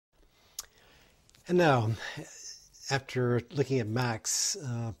And now, after looking at Max,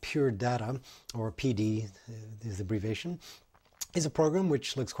 PureData, or PD is the abbreviation, is a program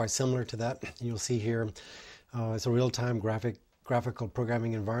which looks quite similar to that. You'll see here it's a real-time graphical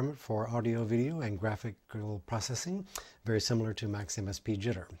programming environment for audio, video, and graphical processing, very similar to Max MSP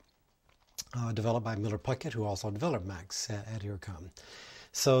Jitter. Developed by Miller Puckett, who also developed Max at IRCOM.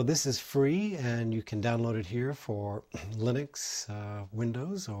 So this is free, and you can download it here for Linux,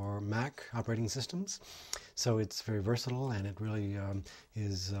 Windows, or Mac operating systems. So it's very versatile, and it really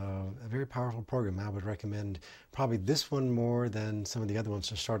is a very powerful program. I would recommend probably this one more than some of the other ones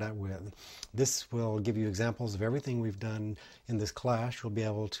to start out with. This will give you examples of everything we've done in this class. You'll be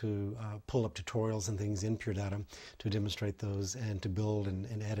able to pull up tutorials and things in PureData to demonstrate those and to build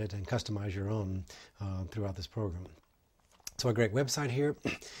and edit and customize your own throughout this program. So a great website here.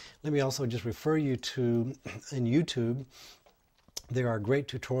 Let me also just refer you to, in YouTube, there are great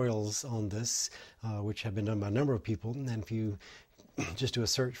tutorials on this, which have been done by a number of people. And if you just do a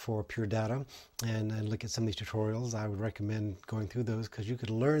search for PureData and look at some of these tutorials, I would recommend going through those, because you could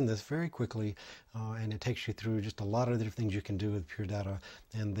learn this very quickly, and it takes you through just a lot of different things you can do with PureData.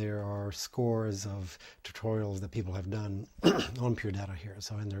 And there are scores of tutorials that people have done on PureData here,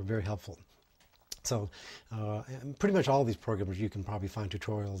 and they're very helpful. So pretty much all of these programs you can probably find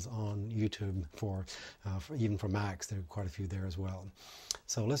tutorials on YouTube for even for Macs. There are quite a few there as well.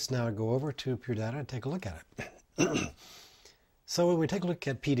 So let's now go over to PureData and take a look at it. So when we take a look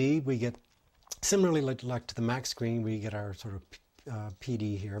at PD, we get, similarly like to the Mac screen, we get our sort of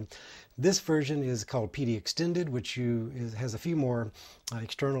PD here. This version is called PD Extended, which has a few more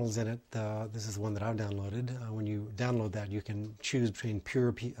externals in it. This is the one that I've downloaded. When you download that, you can choose between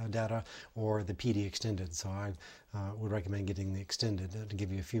pure data or the PD Extended. So I would recommend getting the Extended to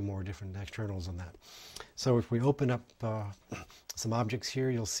give you a few more different externals on that. So if we open up some objects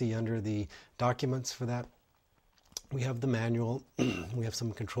here, you'll see under the documents for that, we have the manual, we have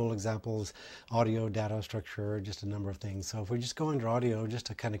some control examples, audio, data structure, just a number of things. So if we just go under audio, just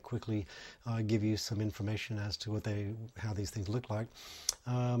to kind of quickly give you some information as to how these things look like.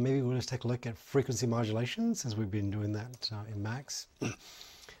 Maybe we'll just take a look at frequency modulations, as we've been doing that in Max.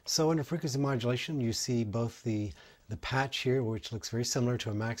 So under frequency modulation, you see both the patch here, which looks very similar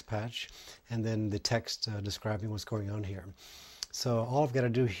to a Max patch, and then the text describing what's going on here. So all I've got to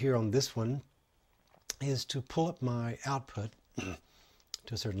do here on this one is to pull up my output to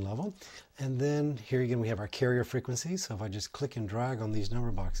a certain level. And then here again we have our carrier frequency. So if I just click and drag on these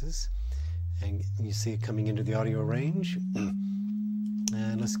number boxes, and you see it coming into the audio range.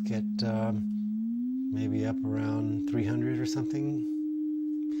 And let's get maybe up around 300 or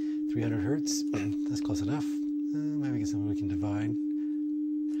something. 300 hertz. That's close enough. Maybe get something we can divide.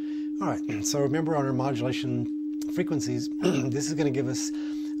 All right, so remember on our modulation frequencies, this is going to give us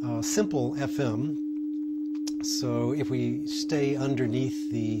simple FM. So if we stay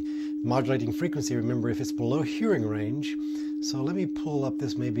underneath the modulating frequency, remember if it's below hearing range, so let me pull up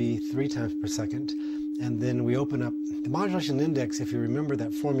this maybe 3 times per second, and then we open up the modulation index. If you remember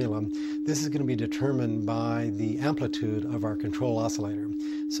that formula, this is going to be determined by the amplitude of our control oscillator.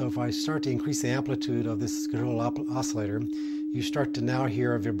 So if I start to increase the amplitude of this control oscillator, you start to now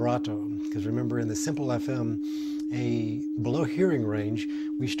hear a vibrato, because remember in the simple FM, below hearing range,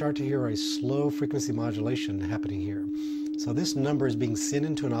 we start to hear a slow frequency modulation happening here. So this number is being sent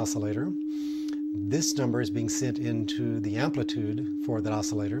into an oscillator. This number is being sent into the amplitude for that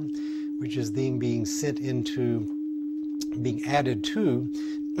oscillator, which is then being added to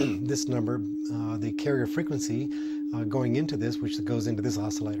this number, the carrier frequency going into this, which goes into this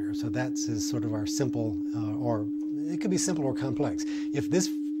oscillator. So that's sort of our simple, or it could be simple or complex. If this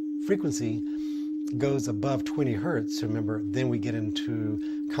frequency goes above 20 hertz, remember, then we get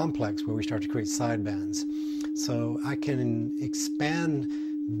into complex, where we start to create sidebands. So I can expand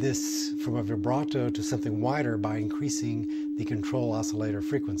this from a vibrato to something wider by increasing the control oscillator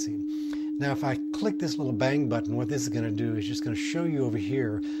frequency. Now if I click this little bang button, what this is going to do is just going to show you over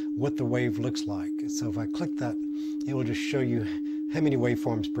here what the wave looks like. So if I click that, it will just show you how many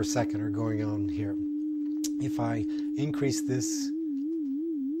waveforms per second are going on here. If I increase this,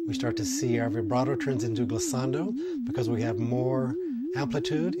 we start to see our vibrato turns into glissando, because we have more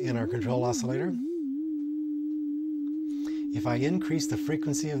amplitude in our control oscillator. If I increase the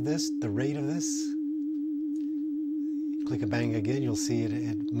frequency of this, the rate of this, click a bang again, you'll see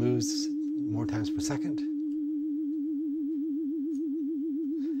it moves more times per second.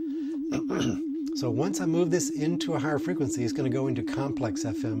 So once I move this into a higher frequency, it's going to go into complex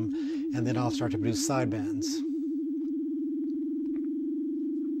FM, and then I'll start to produce sidebands.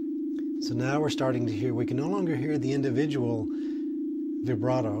 So now we're starting to hear, we can no longer hear the individual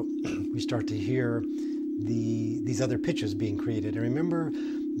vibrato, we start to hear these other pitches being created. And remember,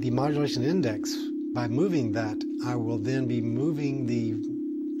 the modulation index, by moving that, I will then be moving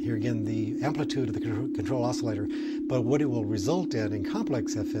here again, the amplitude of the control oscillator. But what it will result in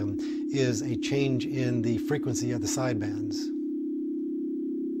complex FM is a change in the frequency of the sidebands.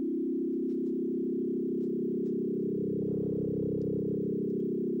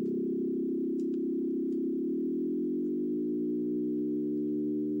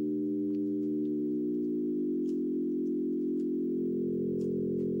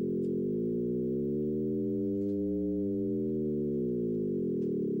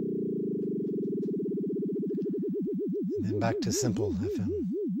 Then back to simple FM.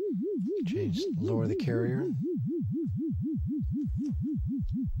 Lower the carrier.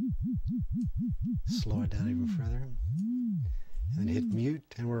 Slow it down even further. And then hit mute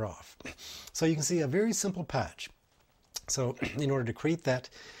and we're off. So you can see a very simple patch. So in order to create that,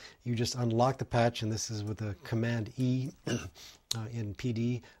 you just unlock the patch, and this is with the Command E in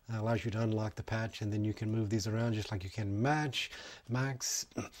PD, allows you to unlock the patch, and then you can move these around just like you can Max.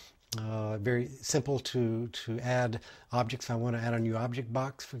 Very simple to add objects. If I want to add a new object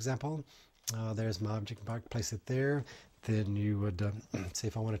box, for example, there's my object box, place it there. Then you would say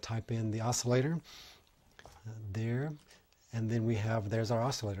if I want to type in the oscillator, there, and then there's our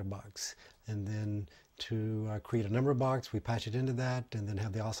oscillator box. And then to create a number box, we patch it into that, and then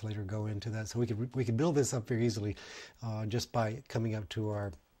have the oscillator go into that. So we could build this up very easily just by coming up to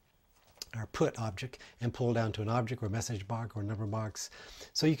our put object and pull down to an object or message box or number box.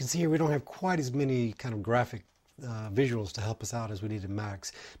 So you can see here we don't have quite as many kind of graphic visuals to help us out as we need in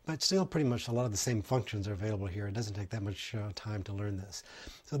Max, but still pretty much a lot of the same functions are available here. It doesn't take that much time to learn this.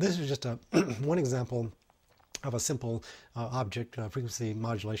 So this is just a one example of a simple object, frequency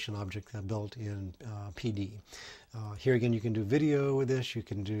modulation object built in PD. Here again, you can do video with this, you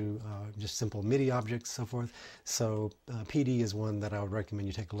can do just simple MIDI objects, so forth. So PD is one that I would recommend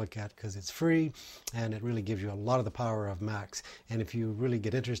you take a look at because it's free and it really gives you a lot of the power of Max. And if you really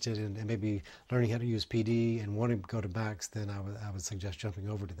get interested in maybe learning how to use PD and want to go to Max, then I would suggest jumping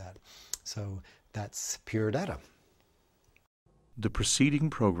over to that. So that's PureData. The preceding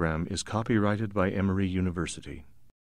program is copyrighted by Emory University.